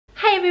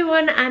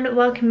everyone and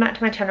welcome back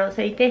to my channel.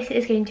 So this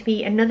is going to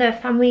be another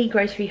family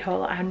grocery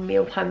haul and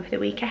meal plan for the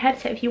week ahead.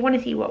 So if you want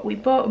to see what we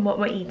bought and what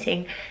we're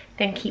eating,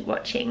 then keep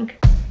watching.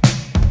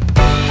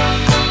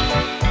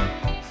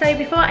 So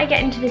before I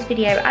get into this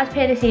video, as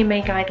per the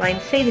CMA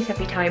guidelines, say this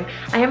every time,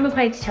 I am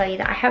required to tell you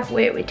that I have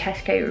worked with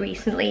Tesco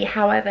recently.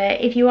 However,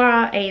 if you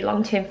are a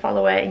long-term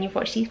follower and you've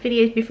watched these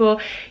videos before,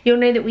 you'll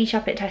know that we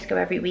shop at Tesco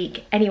every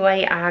week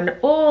anyway, and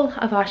all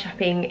of our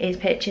shopping is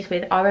purchased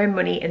with our own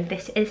money, and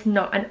this is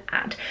not an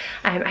ad.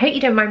 I hope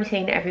you don't mind me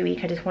saying it every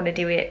week, I just want to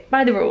do it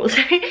by the rules.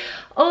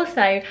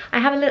 Also, I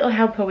have a little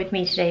helper with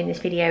me today in this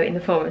video in the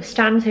form of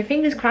Stan, so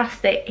fingers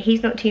crossed that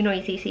he's not too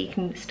noisy so you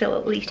can still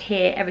at least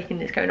hear everything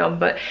that's going on.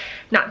 But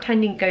nap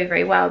time didn't go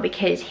very well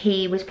because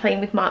he was playing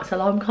with Mark's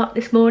alarm clock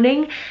this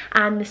morning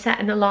and set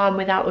an alarm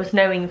without us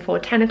knowing for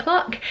 10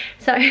 o'clock.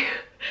 So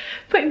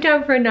put him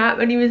down for a nap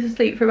and he was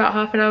asleep for about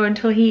half an hour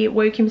until he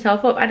woke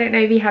himself up. I don't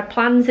know if he had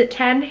plans at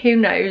 10, who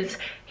knows,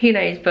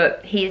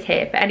 but he is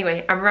here. But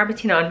anyway, I'm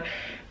rabbiting on.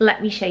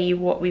 Let me show you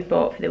what we've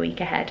bought for the week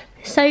ahead.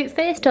 So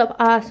first up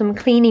are some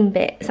cleaning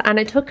bits, and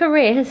I took a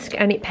risk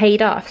and it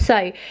paid off.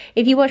 So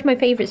if you watched my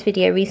favourites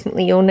video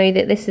recently, you'll know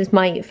that this is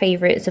my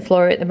favourite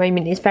Sephora at the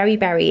moment. It's very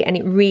berry and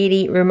it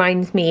really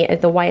reminds me of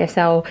the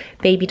YSL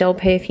baby doll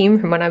perfume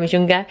from when I was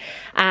younger.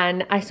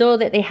 And I saw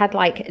that they had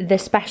like the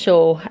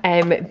special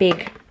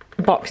big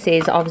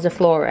boxes of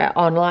Sephora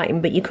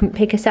online, but you couldn't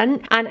pick a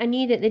scent, and I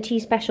knew that the two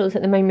specials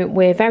at the moment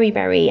were very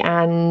berry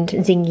and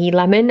zingy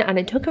lemon, and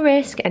I took a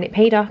risk and it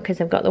paid off because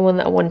I've got the one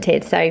that I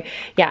wanted. So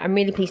yeah, I'm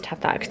really pleased to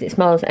have that because it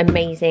smells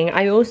amazing.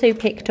 I also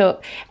picked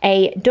up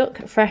a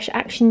Duck Fresh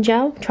Action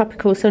Gel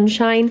Tropical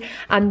Sunshine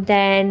and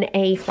then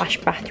a Flash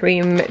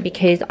Bathroom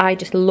because I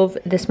just love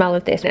the smell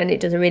of this and it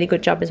does a really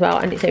good job as well,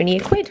 and it's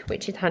only £1,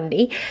 which is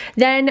handy.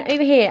 Then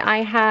over here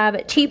I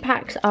have 2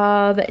 packs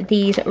of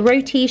these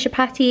roti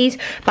chapatis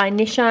by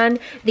Nishan.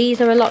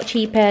 These are a lot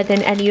cheaper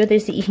than any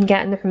others that you can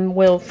get in the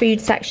Will food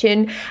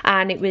section,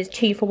 and it was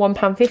 2 for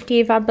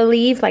 £1.50 I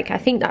believe. Like, I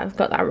think that I've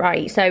got that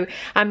right. So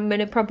I'm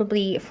gonna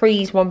probably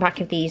freeze 1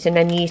 pack of these and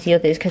then use the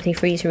others because they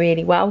freeze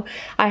really well.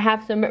 I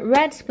have some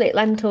red split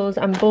lentils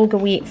and bulgur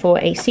wheat for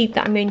a soup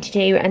that I'm going to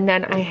do, and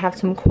then I have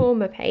some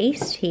korma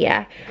paste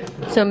here,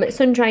 some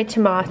sun-dried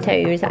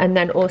tomatoes, and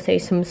then also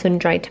some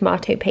sun-dried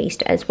tomato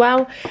paste as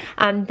well.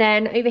 And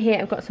then over here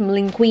I've got some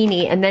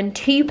linguine and then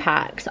 2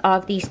 packs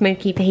of the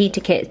smoky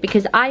fajita kits,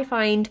 because I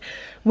find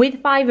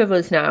with 5 of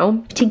us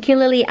now,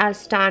 particularly as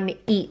Stan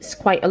eats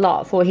quite a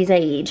lot for his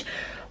age,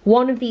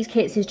 one of these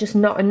kits is just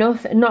not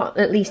enough, not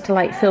at least to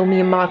like fill me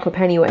and Mark up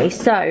anyway.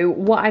 So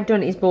what I've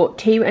done is bought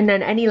 2, and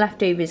then any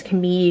leftovers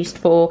can be used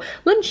for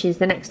lunches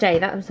the next day.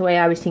 That was the way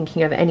I was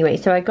thinking of it anyway.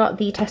 So I got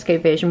the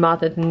Tesco version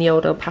rather than the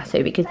old El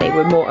Paso because they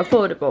were more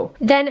affordable.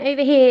 Then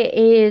over here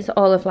is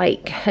all of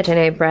like, I don't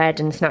know, bread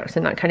and snacks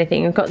and that kind of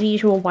thing. I've got the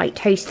usual white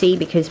toasty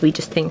because we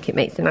just think it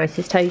makes the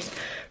nicest toast.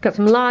 Got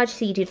some large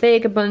seeded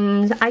burger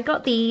buns. I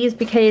got these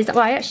because, well,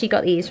 I actually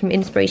got these from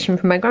inspiration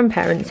from my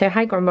grandparents. So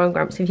hi Grandma and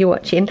Gramps if you're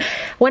watching.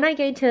 When I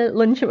go to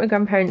lunch at my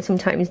grandparents,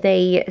 sometimes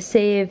they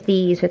serve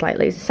these with like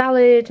loads of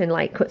salad and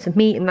like cuts of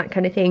meat and that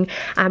kind of thing,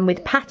 and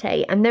with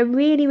pate, and they're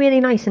really,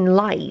 really nice and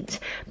light,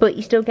 but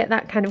you still get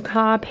that kind of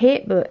carb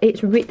hit, but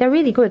they're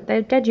really good.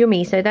 They're dead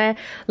yummy. So they're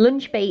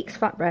lunch bakes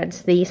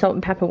flatbreads, the salt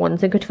and pepper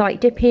ones. They're good for like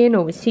dipping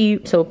or with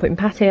soups or putting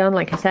pate on,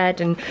 like I said,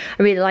 and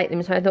I really like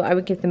them, so I thought I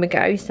would give them a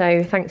go.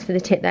 So thanks for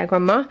the tip there,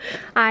 Grandma.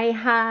 I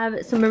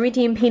have some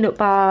Meridian peanut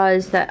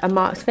bars that are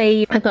Mark's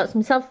fave. I've got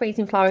some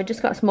self-raising flour. I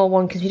just got a small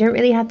one because we don't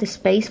really have the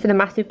space for the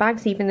massive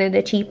bags, even though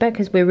they're cheaper,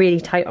 because we're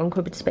really tight on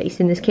cupboard space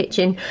in this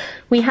kitchen.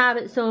 We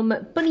have some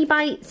bunny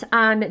bites,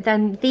 and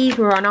then these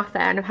were on offer,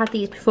 and I've had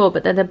these before,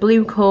 but they're the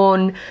blue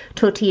corn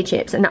tortilla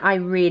chips, and I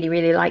really,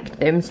 really liked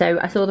them. So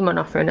I saw them on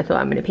offer and I thought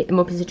I'm going to pick them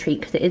up as a treat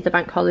because it is the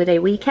bank holiday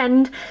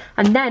weekend.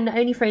 And then the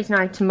only frozen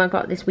item I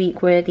got this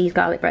week were these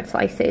garlic bread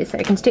slices, so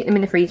I can stick them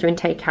in the freezer and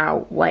take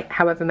out like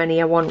however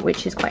many I want,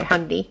 which is quite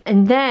handy.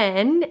 And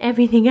then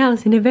everything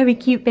else in a very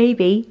cute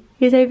baby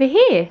is over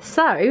here.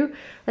 So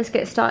let's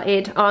get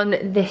started on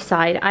this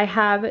side. I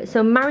have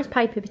some Maris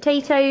Piper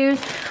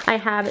potatoes, I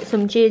have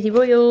some Jersey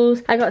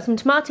Royals, I got some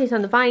tomatoes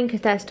on the vine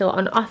because they're still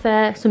on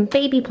offer, some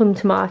baby plum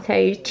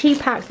tomatoes, 2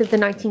 packs of the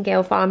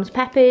Nightingale Farms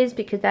peppers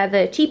because they're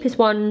the cheapest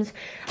ones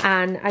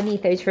and I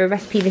need those for a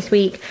recipe this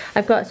week.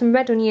 I've got some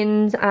red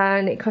onions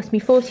and it cost me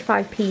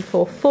 45p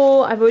for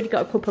 4. I've already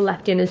got a couple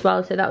left in as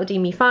well, so that'll do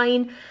me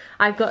fine.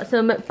 I've got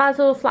some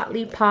basil, flat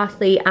leaf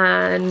parsley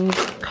and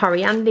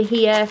coriander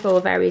here for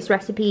various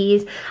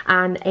recipes,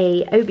 and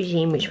a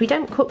aubergine, which we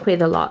don't cook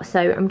with a lot, so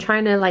I'm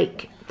trying to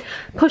like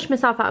push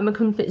myself out of my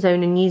comfort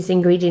zone and use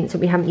ingredients that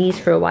we haven't used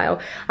for a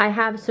while. I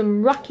have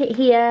some rocket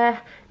here,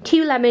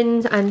 2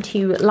 lemons and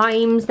 2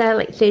 limes. They're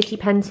like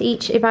 30p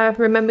each if I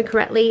remember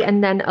correctly,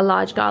 and then a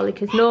large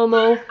garlic as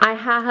normal. I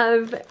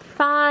have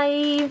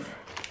 5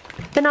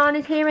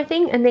 bananas here, I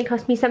think, and they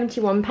cost me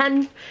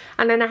 71p.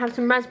 And then I have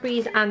some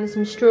raspberries and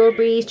some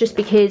strawberries, just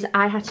because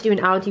I had to do an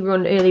Aldi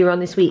run earlier on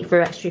this week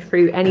for extra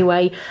fruit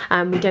anyway.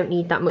 We don't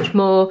need that much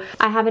more.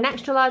 I have an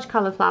extra large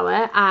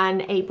cauliflower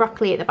and a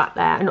broccoli at the back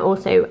there, and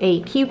also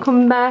a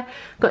cucumber.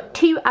 Got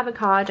 2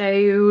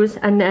 avocados,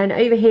 and then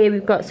over here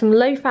we've got some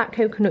low-fat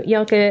coconut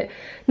yogurt,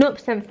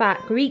 0%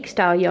 fat Greek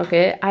style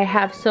yogurt. I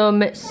have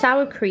some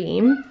sour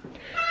cream.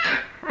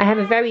 I have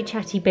a very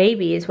chatty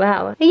baby as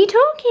well. Are you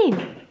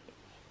talking?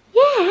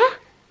 Yeah.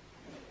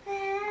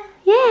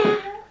 Yeah.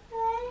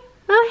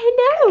 Oh,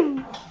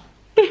 hello.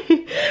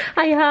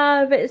 I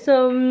have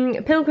some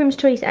Pilgrim's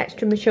Choice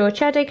extra mature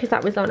cheddar because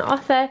that was on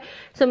offer,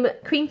 some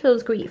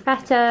Creamfields Greek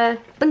feta,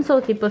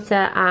 unsalted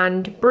butter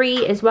and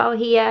brie as well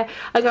here.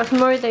 I got some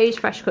more of those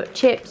fresh cut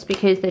chips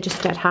because they're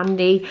just dead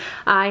handy.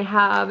 I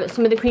have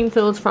some of the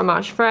Creamfields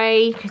fromage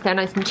frais because they're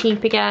nice and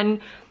cheap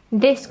again.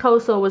 This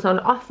coleslaw was on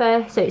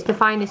offer, so it's the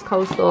finest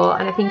coleslaw,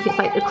 and I think it's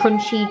like the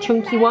crunchy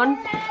chunky one,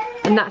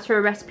 and that's for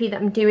a recipe that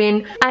I'm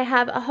doing. I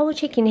have a whole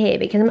chicken here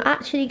because I'm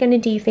actually going to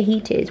do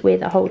fajitas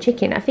with a whole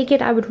chicken. I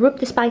figured I would rub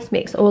the spice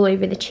mix all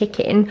over the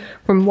chicken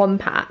from one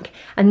pack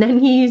and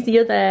then use the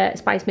other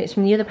spice mix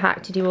from the other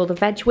pack to do all the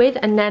veg with,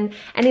 and then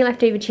any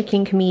leftover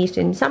chicken can be used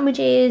in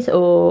sandwiches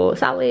or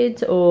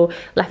salads or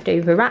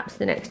leftover wraps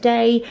the next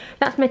day.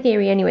 That's my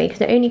theory anyway, because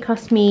it only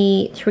cost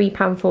me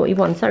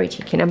 £3.41. Sorry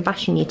chicken, I'm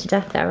bashing you to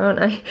death there, aren't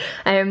I?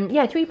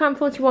 Yeah,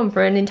 £3.41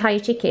 for an entire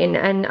chicken,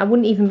 and I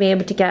wouldn't even be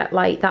able to get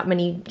like that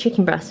many chicken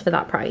breasts for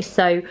that price,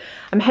 so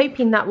I'm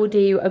hoping that will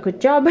do a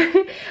good job.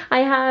 I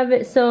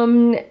have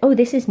some, oh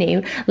this is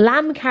new,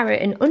 lamb,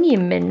 carrot and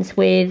onion mince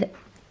with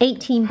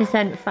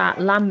 18% fat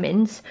lamb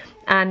mince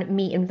and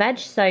meat and veg,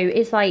 so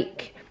it's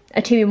like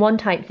a 2-in-1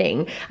 type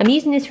thing. I'm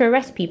using this for a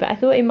recipe, but I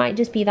thought it might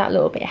just be that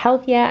little bit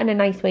healthier and a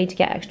nice way to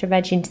get extra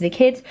veg into the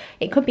kids.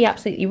 It could be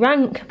absolutely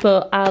rank,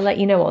 but I'll let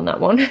you know on that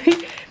one.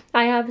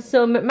 I have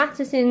some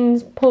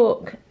Mattison's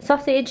pork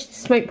sausage,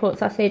 smoked pork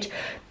sausage.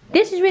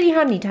 This is really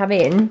handy to have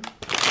in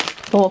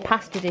for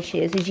pasta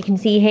dishes, as you can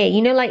see here.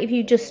 You know, like if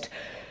you just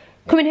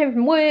coming home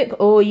from work,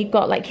 or you've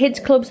got like kids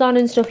clubs on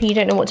and stuff and you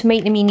don't know what to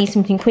make them, you need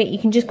something quick, you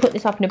can just cut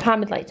this up in a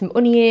pan with like some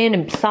onion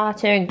and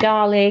passata and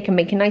garlic and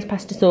make a nice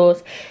pasta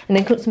sauce, and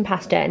then cut some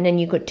pasta, and then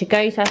you're good to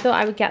go. So I thought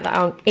I would get that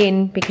out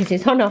in because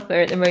it's on offer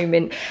at the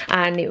moment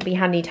and it would be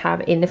handy to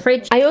have in the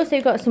fridge. I also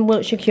got some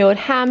Wiltshire cured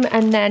ham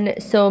and then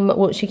some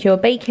Wiltshire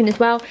cured bacon as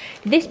well.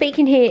 This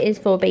bacon here is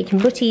for bacon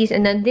butties,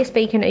 and then this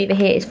bacon over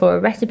here is for a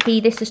recipe.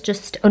 This is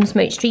just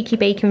unsmoked streaky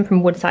bacon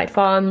from Woodside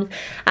Farms,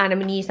 and I'm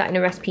going to use that in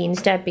a recipe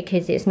instead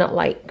because it's not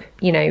like,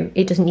 you know,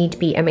 it doesn't need to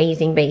be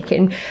amazing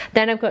bacon.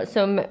 Then I've got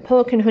some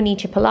pork and honey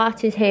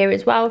chipolatas here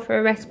as well for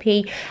a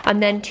recipe,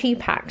 and then 2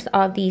 packs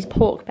of these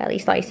pork belly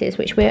slices,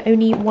 which were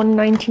only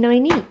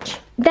 £1.99 each.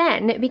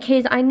 Then,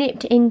 because I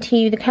nipped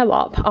into the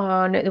Co-op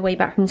on the way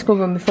back from the school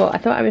run before, I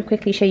thought I would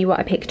quickly show you what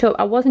I picked up.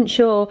 I wasn't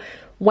sure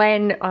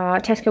when our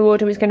Tesco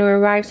order was going to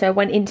arrive, so I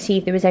went in to see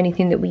if there was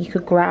anything that we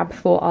could grab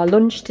for our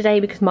lunch today,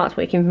 because Mark's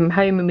working from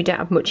home and we don't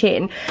have much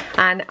in.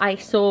 And I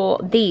saw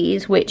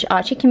these, which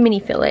are chicken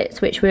mini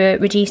fillets, which were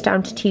reduced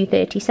down to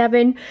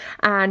 £2.37,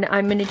 and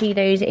I'm going to do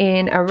those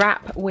in a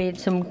wrap with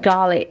some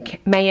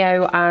garlic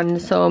mayo and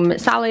some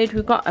salad.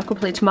 We've got a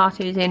couple of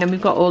tomatoes in, and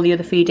we've got all the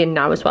other food in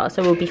now as well,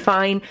 so we'll be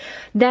fine.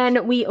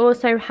 Then we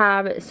also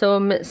have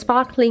some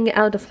sparkling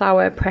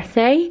elderflower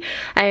pressé.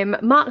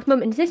 Mark's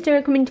mum and sister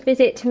are coming to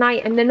visit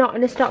tonight, and they're not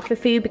in a stock for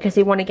food because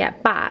they want to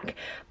get back,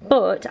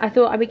 but I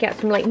thought I would get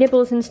some like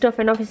nibbles and stuff,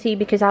 and obviously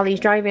because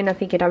Ali's driving, I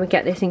figured I would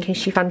get this in case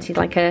she fancied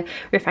like a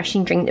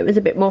refreshing drink that was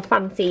a bit more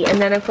fancy.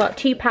 And then I've got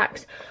 2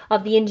 packs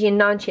of the Indian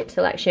naan chip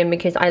selection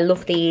because I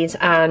love these,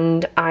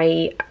 and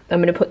I'm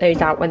going to put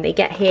those out when they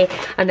get here.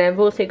 And then I've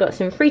also got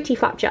some fruity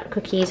flapjack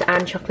cookies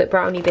and chocolate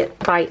brownie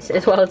bites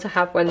as well to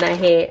have when they're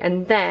here.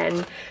 And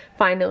then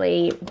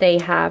finally they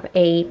have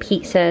a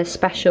pizza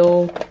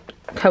special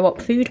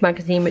Co-op food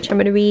magazine, which I'm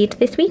going to read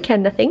this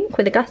weekend, I think,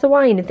 with a glass of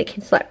wine if the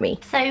kids let me.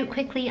 So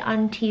quickly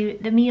onto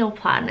the meal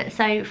plan.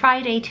 So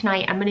Friday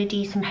tonight I'm going to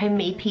do some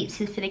homemade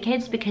pizzas for the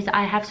kids because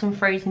I have some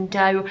frozen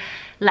dough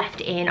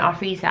left in our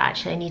freezer.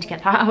 Actually, I need to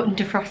get that out and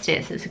defrost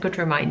it, so it's a good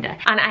reminder.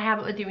 And I have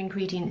other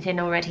ingredients in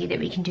already that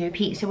we can do a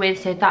pizza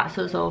with, so that's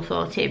us all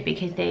sorted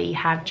because they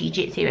have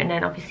jiu-jitsu, and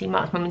then obviously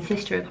Mark's mum and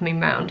sister are coming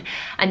round.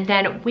 And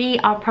then we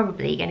are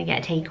probably going to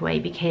get a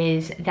takeaway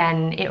because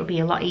then it'll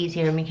be a lot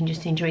easier and we can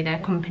just enjoy their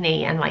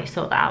company and like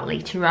sort that out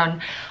later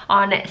on.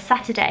 On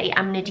Saturday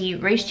I'm going to do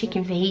roast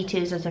chicken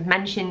fajitas, as I've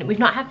mentioned. We've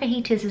not had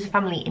fajitas as a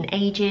family in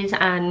ages,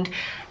 and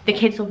the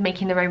kids love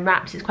making their own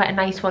wraps. It's quite a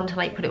nice one to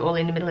like put it all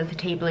in the middle of the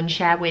table and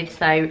share with,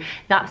 so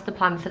that's the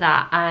plan for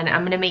that. And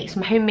I'm going to make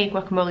some homemade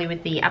guacamole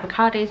with the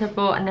avocados I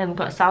bought, and then we've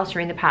got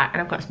salsa in the pack,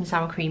 and I've got some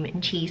sour cream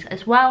and cheese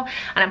as well.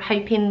 And I'm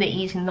hoping that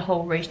using the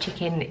whole roast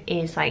chicken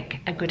is like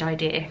a good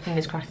idea.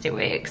 Fingers crossed it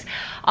works.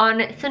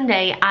 On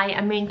Sunday I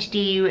am going to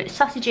do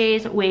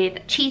sausages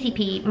with cheesy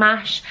pea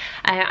mash.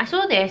 I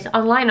saw this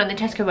online on the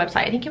Tesco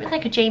website. I think it was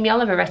like a Jamie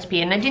Oliver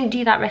recipe, and I didn't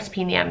do that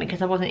recipe in the end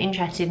because I wasn't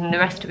interested in the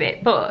rest of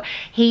it, but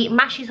he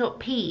mashes up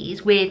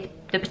peas with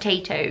the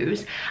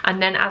potatoes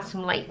and then add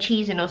some like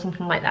cheese in or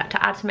something like that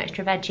to add some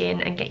extra veg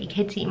in and get your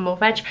kids eating more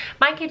veg.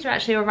 My kids are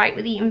actually alright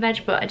with eating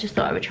veg, but I just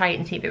thought I would try it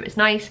and see if it was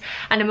nice.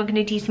 And then we're going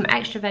to do some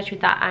extra veg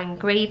with that and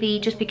gravy,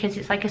 just because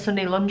it's like a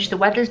Sunday lunch. The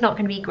weather's not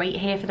going to be great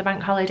here for the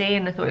bank holiday,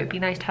 and I thought it would be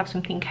nice to have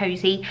something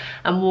cosy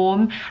and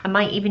warm. I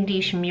might even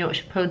do some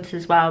Yorkshire puds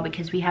as well,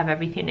 because we have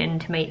everything in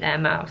to make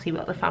them. I'll see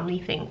what the family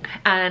think.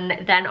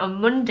 And then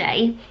on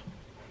Monday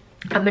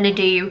I'm going to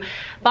do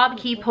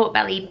barbecue pork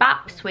belly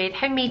baps with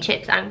homemade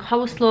chips and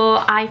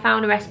coleslaw. I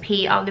found a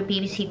recipe on the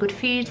BBC Good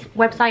Foods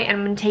website and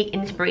I'm going to take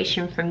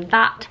inspiration from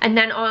that. And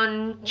then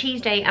on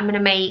Tuesday I'm going to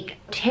make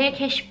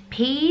Turkish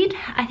peed,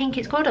 I think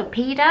it's called, or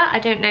pida. I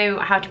don't know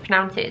how to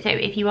pronounce it, so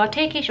if you are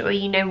Turkish or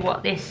you know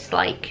what this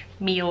like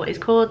meal is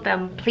called,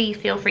 then please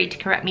feel free to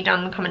correct me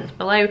down in the comments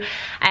below.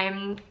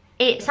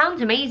 It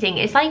sounds amazing.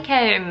 It's like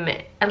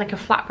a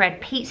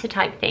flatbread pizza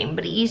type thing,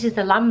 but it uses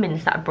the lamb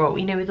mince that I brought,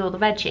 you know, with all the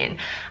veg in.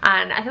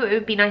 And I thought it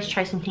would be nice to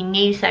try something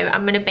new, so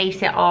I'm going to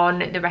base it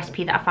on the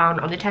recipe that I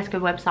found on the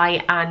Tesco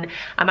website, and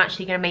I'm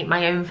actually going to make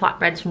my own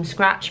flatbreads from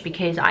scratch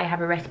because I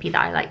have a recipe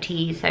that I like to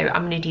use, so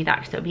I'm going to do that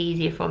because it'll be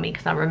easier for me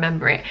because I'll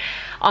remember it.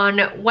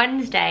 On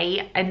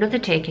Wednesday, another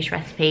Turkish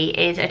recipe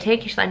is a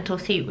Turkish lentil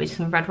soup with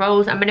some bread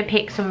rolls. I'm going to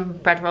pick some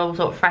bread rolls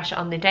up fresh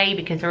on the day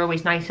because they're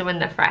always nicer when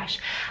they're fresh.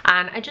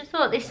 And I just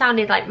thought this sounded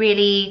like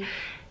really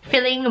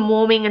filling and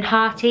warming and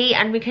hearty,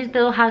 and because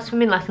they'll have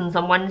swimming lessons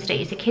on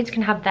Wednesdays, the kids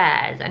can have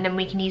theirs and then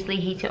we can easily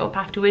heat it up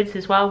afterwards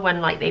as well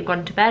when like they've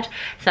gone to bed.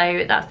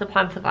 So that's the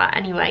plan for that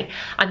anyway.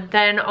 And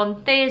then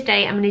on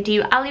Thursday I'm going to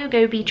do aloo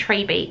gobi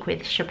tray bake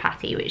with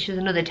chapati, which is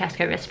another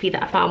Tesco recipe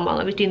that I found while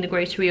I was doing the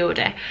grocery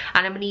order,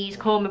 and I'm going to use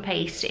korma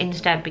paste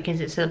instead because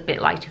it's a bit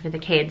lighter for the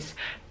kids.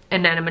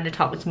 And then I'm going to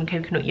top with some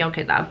coconut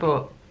yogurt that I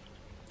brought.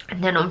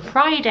 And then on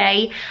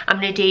Friday, I'm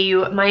going to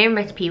do my own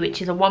recipe,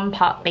 which is a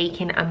one-pot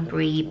bacon and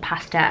brie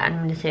pasta, and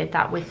I'm going to serve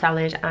that with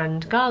salad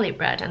and garlic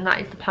bread. And that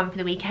is the plan for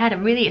the week ahead.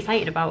 I'm really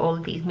excited about all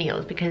of these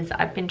meals because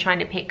I've been trying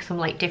to pick some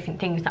like different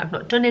things that I've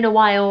not done in a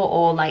while,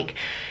 or like,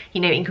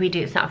 you know,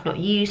 ingredients that I've not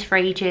used for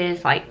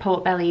ages, like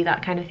pork belly,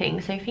 that kind of thing.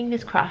 So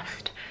fingers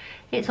crossed,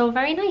 it's all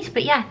very nice.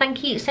 But yeah,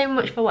 thank you so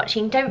much for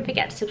watching. Don't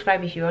forget to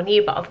subscribe if you're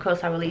new, but of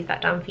course I will leave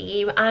that down for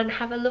you. And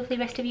have a lovely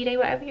rest of your day,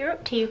 whatever you're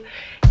up to.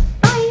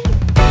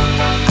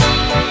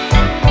 Bye!